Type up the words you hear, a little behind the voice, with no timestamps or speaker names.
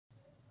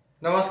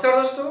नमस्कार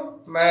दोस्तों,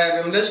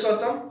 मैं विमलेश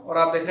गौतम और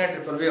आप देख रहे हैं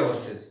ट्रिपल बी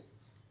ओवरसीज।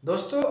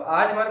 दोस्तों,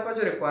 आज हमारे पास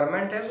जो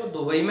रिक्वायरमेंट है वो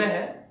दुबई में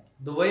है।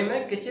 दुबई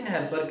में किचन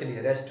हेल्पर के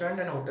लिए रेस्टोरेंट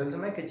एंड होटल्स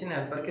में किचन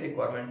हेल्पर की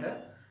रिक्वायरमेंट है।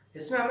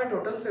 इसमें हमें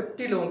टोटल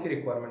 50 लोगों की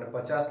रिक्वायरमेंट है,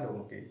 50 लोगों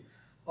की।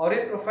 और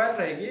ये प्रोफाइल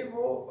रहेगी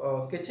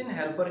वो किचन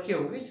हेल्पर की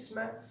होगी,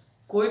 जिसमें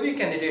कोई भी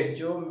कैंडिडेट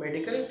जो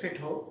मेडिकली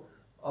फिट हो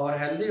और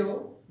हेल्दी हो,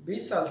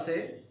 20 साल से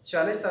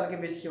 40 साल के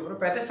बीच की उम्र,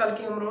 35 साल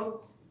की उम्र हो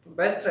तो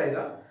बेस्ट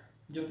रहेगा।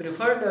 जो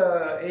प्रिफर्ड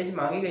एज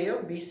मांगी गई है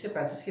वो 20 से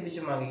 35 के बीच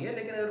में मांगी गई है,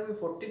 लेकिन अगर कोई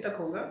 40 तक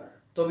होगा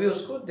तो भी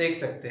उसको देख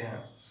सकते हैं।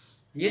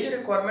 ये जो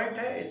रिक्वायरमेंट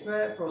है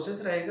इसमें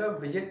प्रोसेस रहेगा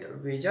विजिट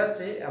वीज़ा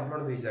से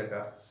एम्प्लॉयड वीज़ा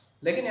का।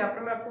 लेकिन यहाँ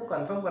पर मैं आपको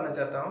कंफर्म करना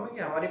चाहता हूँ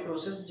कि हमारी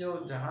प्रोसेस जो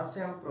जहाँ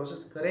से हम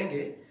प्रोसेस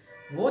करेंगे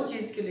वो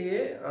चीज़ के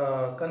लिए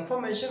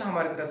कंफर्मेशन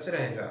हमारी तरफ से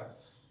रहेगा।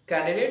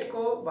 कैंडिडेट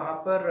को वहाँ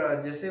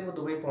पर जैसे वो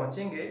दुबई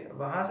पहुँचेंगे,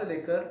 वहाँ से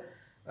लेकर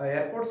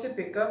एयरपोर्ट से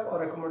पिकअप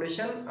और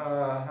एकोमोडेशन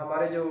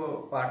हमारे जो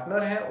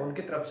पार्टनर हैं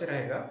उनकी तरफ से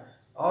रहेगा,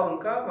 और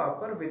उनका वहाँ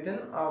पर विद इन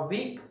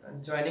वीक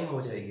ज्वाइनिंग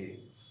हो जाएगी।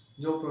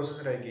 जो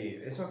प्रोसेस रहेगी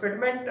इसमें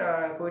फिटमेंट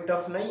कोई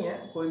टफ नहीं है,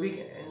 कोई भी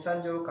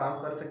इंसान जो काम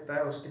कर सकता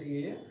है उसके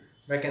लिए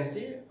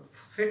वैकेंसी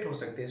फिट हो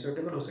सकती है,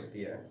 सूटेबल हो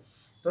सकती है।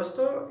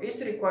 दोस्तों,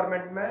 इस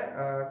रिक्वायरमेंट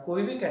में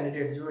कोई भी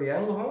कैंडिडेट जो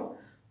यंग हो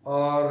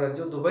और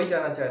जो दुबई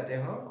जाना चाहते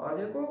हो और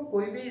जिनको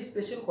कोई भी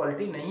स्पेशल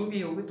क्वालिटी नहीं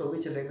भी होगी तो भी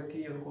चलेगा,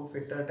 कि उनको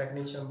फिटर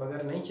टेक्नीशियन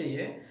वगैरह नहीं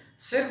चाहिए,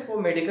 सिर्फ वो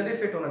मेडिकली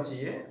फिट होना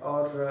चाहिए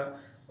और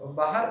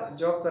बाहर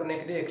जॉब करने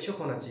के लिए इच्छुक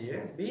होना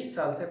चाहिए, 20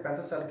 साल से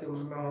 35 साल की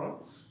उम्र में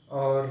हो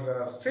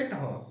और फिट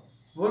हो,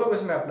 वो लोग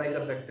इसमें अप्लाई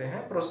कर सकते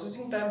हैं।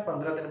 प्रोसेसिंग टाइम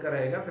 15 दिन का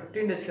रहेगा,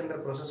 15 डेज के अंदर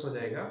प्रोसेस हो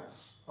जाएगा।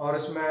 और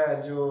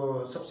इसमें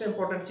जो सबसे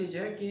इम्पोर्टेंट चीज़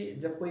है कि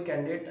जब कोई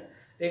कैंडिडेट,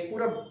 एक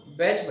पूरा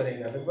बैच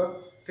बनेगा,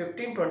 लगभग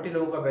 15-20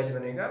 लोगों का बैच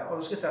बनेगा, और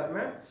उसके साथ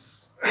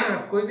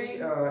में कोई भी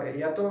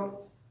या तो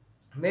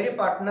मेरे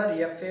पार्टनर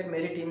या फिर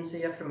मेरी टीम से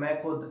या फिर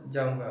मैं खुद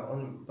जाऊंगा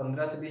उन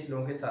 15 से 20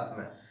 लोगों के साथ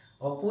में,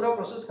 और पूरा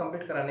प्रोसेस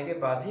कंप्लीट कराने के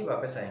बाद ही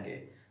वापस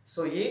आएंगे।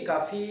 सो ये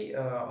काफ़ी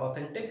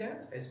ऑथेंटिक है,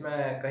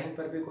 इसमें कहीं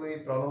पर भी कोई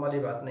प्रॉब्लम वाली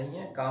बात नहीं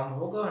है। काम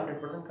होगा,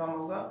 100% काम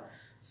होगा।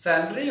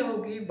 सैलरी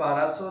होगी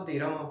 1200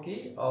 दिरहम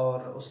होगी,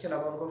 और उसके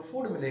अलावा उनको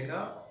फूड मिलेगा,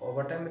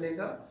 ओवर टाइम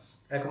मिलेगा,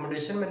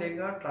 एकोमोडेशन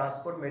मिलेगा,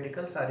 ट्रांसपोर्ट,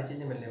 मेडिकल, सारी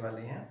चीज़ें मिलने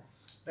वाली हैं।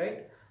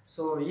 राइट।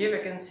 सो ये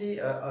वैकेंसी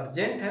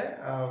अर्जेंट है,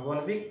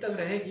 1 वीक तक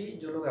रहेगी।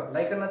 जो लोग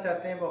अप्लाई करना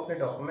चाहते हैं वो अपने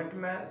डॉक्यूमेंट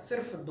में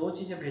सिर्फ 2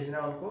 चीज़ें भेजना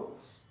है उनको,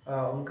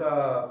 उनका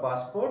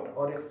पासपोर्ट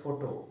और एक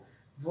फ़ोटो।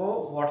 वो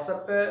व्हाट्सएप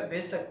पे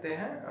भेज सकते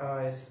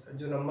हैं, इस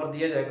जो नंबर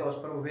दिया जाएगा उस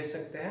पर वो भेज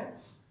सकते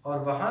हैं। और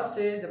वहाँ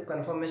से जब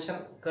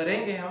कंफर्मेशन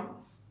करेंगे हम,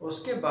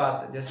 उसके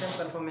बाद जैसे हम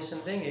कंफर्मेशन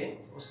देंगे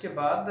उसके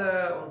बाद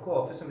उनको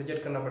ऑफिस में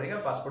विजिट करना पड़ेगा,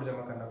 पासपोर्ट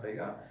जमा करना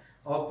पड़ेगा,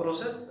 और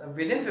प्रोसेस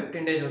विद इन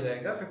 15 डेज हो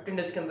जाएगा। 15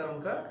 डेज के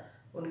अंदर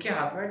उनके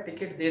हाथ में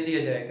टिकट दे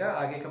दिया जाएगा।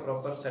 आगे का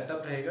प्रॉपर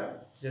सेटअप रहेगा,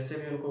 जैसे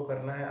भी उनको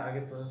करना है, आगे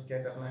प्रोसेस क्या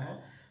करना है।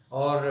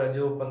 और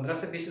जो 15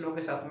 से 20 लोगों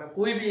के साथ में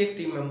कोई भी एक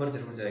टीम मेंबर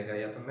जरूर जाएगा,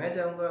 या तो मैं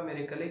जाऊंगा,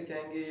 मेरे कलीग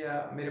जाएंगे,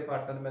 या मेरे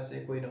पार्टनर में से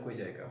कोई ना कोई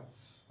जाएगा,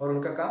 और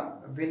उनका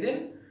काम विद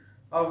इन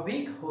अ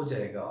वीक हो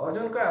जाएगा। और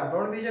जो उनका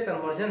एम्प्लॉयड वीजा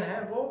कन्वर्जन है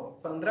वो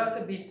 15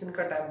 से 20 दिन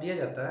का टाइम दिया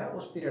जाता है,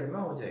 उस पीरियड में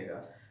हो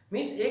जाएगा।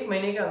 मीन्स 1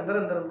 महीने के अंदर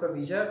अंदर उनका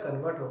वीज़ा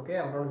कन्वर्ट होकर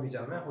एम्प्लॉयड वीजा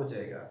में हो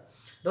जाएगा।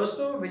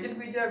 दोस्तों, विजिट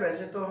वीजा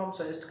वैसे तो हम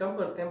सजेस्ट कम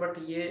करते हैं, बट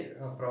ये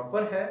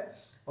प्रॉपर है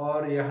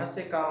और यहाँ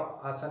से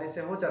काम आसानी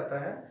से हो जाता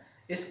है।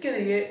 इसके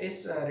लिए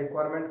इस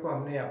रिक्वायरमेंट को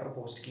हमने यहाँ पर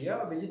पोस्ट किया।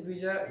 विजिट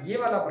वीजा ये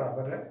वाला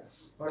बराबर है,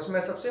 और इसमें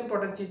सबसे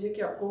इंपॉर्टेंट चीज़ है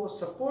कि आपको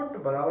सपोर्ट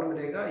बराबर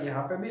मिलेगा,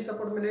 यहाँ पे भी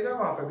सपोर्ट मिलेगा,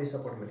 वहाँ पे भी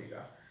सपोर्ट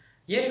मिलेगा।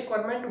 ये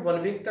रिक्वायरमेंट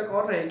 1 वीक तक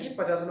और रहेगी।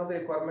 50 लोगों की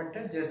रिक्वायरमेंट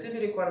है। जैसे भी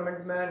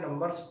रिक्वायरमेंट में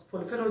नंबर्स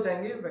फुलफिल हो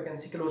जाएंगे,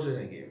 वैकेंसी क्लोज हो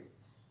जाएगी।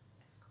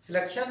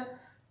 सिलेक्शन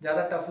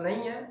ज़्यादा टफ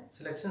नहीं है,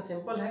 सिलेक्शन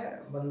सिंपल है,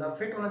 बंदा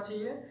फिट होना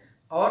चाहिए।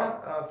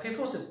 और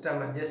फीफो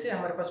सिस्टम है, जैसे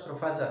हमारे पास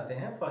प्रोफाइल्स आते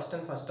हैं फर्स्ट इन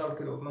फर्स्ट आउट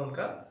के रूप में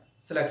उनका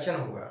सिलेक्शन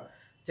होगा।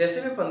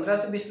 जैसे भी 15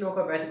 से 20 लोगों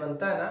का बैच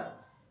बनता है ना,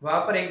 वहाँ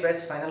पर एक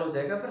बैच फाइनल हो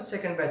जाएगा, फिर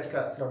सेकंड बैच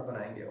का स्लॉट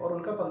बनाएंगे, और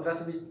उनका 15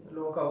 से 20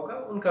 लोगों का होगा,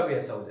 उनका भी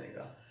ऐसा हो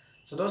जाएगा।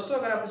 सो दोस्तों,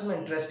 अगर आप इसमें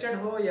इंटरेस्टेड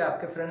हो या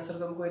आपके फ्रेंड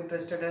सर्कल को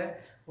इंटरेस्टेड है,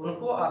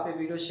 उनको आप ये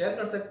वीडियो शेयर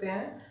कर सकते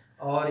हैं।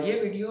 और ये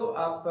वीडियो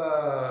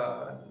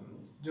आप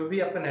जो भी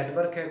आपका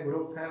नेटवर्क है,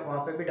 ग्रुप है, वहाँ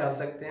पे भी डाल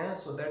सकते हैं,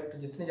 सो दैट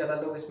जितने ज़्यादा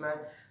लोग इसमें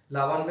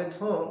लाभान्वित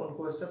हों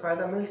उनको इससे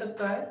फ़ायदा मिल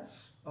सकता है।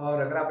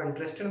 और अगर आप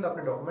इंटरेस्टेड हैं तो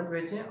अपने डॉक्यूमेंट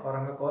भेजें और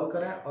हमें कॉल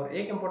करें। और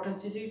एक इंपॉर्टेंट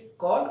चीज़ है,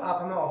 कॉल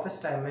आप हमें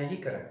ऑफिस टाइम में ही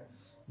करें।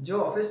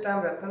 जो ऑफिस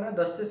टाइम रहता है ना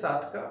 10 से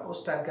 7 का,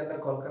 उस टाइम के अंदर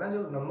कॉल करें।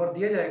 जो नंबर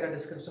दिया जाएगा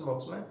डिस्क्रिप्शन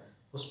बॉक्स में,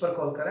 उस पर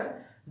कॉल करें।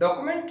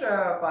 डॉक्यूमेंट,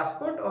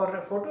 पासपोर्ट और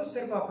फोटो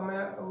सिर्फ आप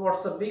हमें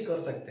व्हाट्सअप भी कर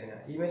सकते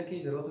हैं, ईमेल की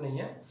ज़रूरत नहीं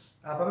है,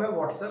 आप हमें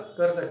व्हाट्सअप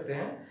कर सकते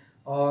हैं।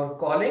 और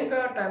कॉलिंग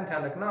का टाइम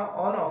ध्यान रखना,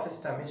 ऑन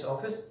ऑफिस टाइम, इस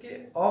ऑफिस के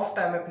ऑफ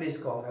टाइम में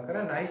प्लीज़ कॉल ना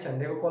करें, ना ही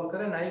संडे को कॉल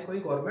करें, ना ही कोई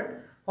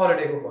गवर्नमेंट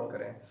हॉलीडे को कॉल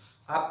करें।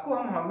 आपको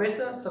हम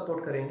हमेशा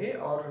सपोर्ट करेंगे,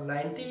 और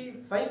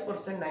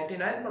 95%,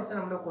 99%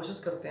 हम लोग कोशिश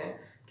करते हैं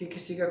कि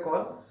किसी का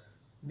कॉल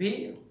भी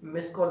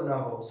मिस कॉल ना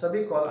हो,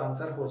 सभी कॉल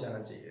आंसर हो जाना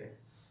चाहिए।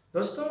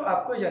 दोस्तों,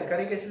 आपको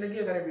जानकारी कैसी लगी?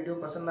 अगर ये वीडियो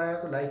पसंद आया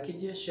तो लाइक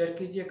कीजिए, शेयर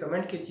कीजिए,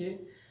 कमेंट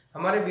कीजिए।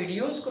 हमारे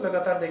वीडियोस को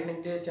लगातार देखने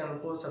के लिए चैनल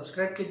को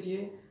सब्सक्राइब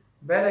कीजिए,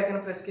 बेल आइकन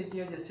प्रेस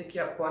कीजिए, जिससे कि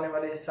आपको आने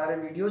वाले सारे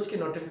वीडियोस की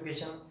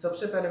नोटिफिकेशन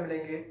सबसे पहले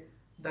मिलेंगे।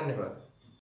 धन्यवाद।